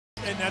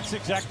And that's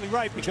exactly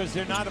right, because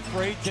they're not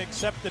afraid to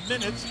accept the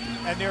minutes,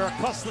 and they're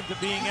accustomed to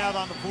being out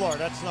on the floor.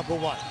 That's number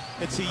one.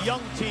 It's a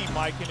young team,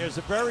 Mike, and there's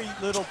a very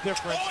little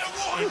difference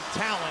in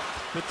talent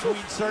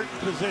between certain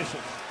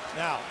positions.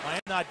 Now, I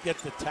did not get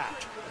the tap.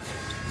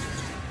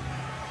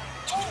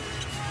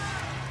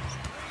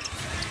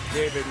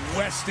 David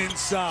West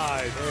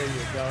inside. There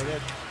you go.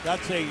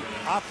 That's a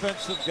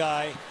offensive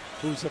guy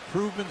who's a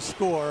proven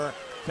scorer.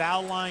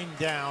 Foul line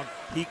down.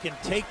 He can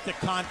take the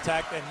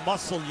contact and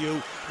muscle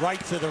you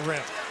right to the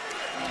rim.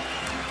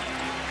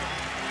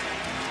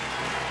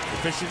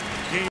 Efficient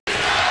game.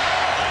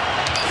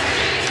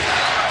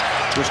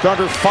 Just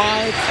under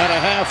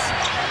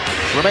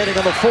 5.5 remaining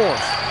in the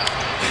fourth.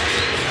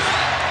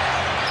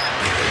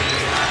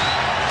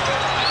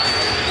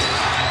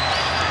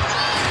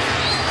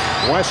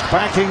 West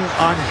backing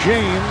on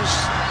James.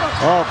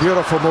 Oh,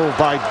 beautiful move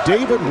by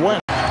David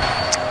West.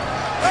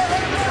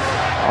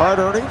 All right,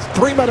 Ernie,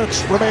 3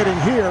 minutes remaining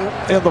here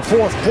in the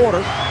fourth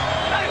quarter.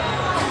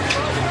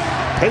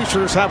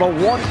 Pacers have a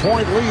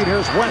 1-point lead.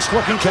 Here's West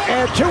looking to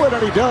add to it,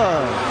 and he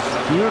does.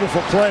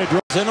 Beautiful play.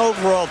 As an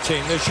overall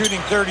team, they're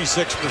shooting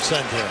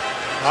 36% here.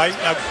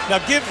 Now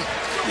give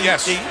the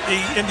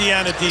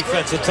Indiana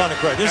defense a ton of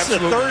credit. This is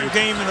the third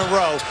game in a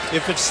row,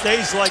 if it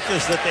stays like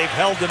this, that they've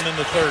held them in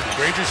the 30s.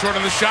 Granger short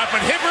on the shot,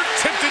 but Hibbert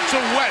tipped it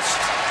to West.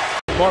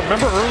 Well,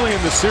 remember early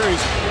in the series,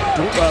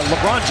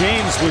 LeBron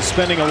James was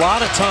spending a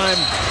lot of time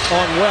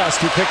on West.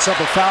 He picks up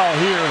a foul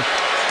here.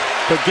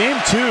 But game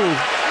 2,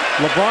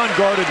 LeBron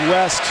guarded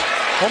West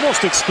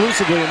almost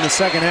exclusively in the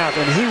second half,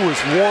 and he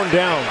was worn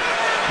down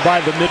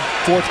by the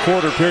mid-fourth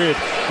quarter period.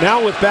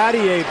 Now with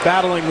Battier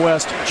battling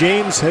West,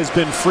 James has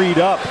been freed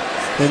up,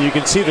 and you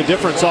can see the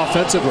difference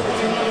offensively.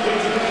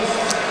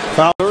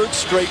 Foul. Third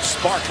straight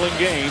sparkling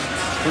game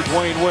for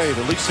Dwayne Wade,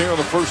 at least here in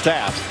the first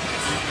half.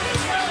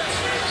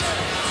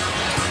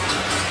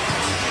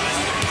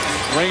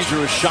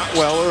 Granger is shot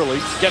well early,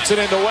 gets it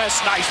into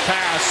West, nice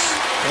pass,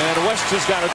 and West has got it.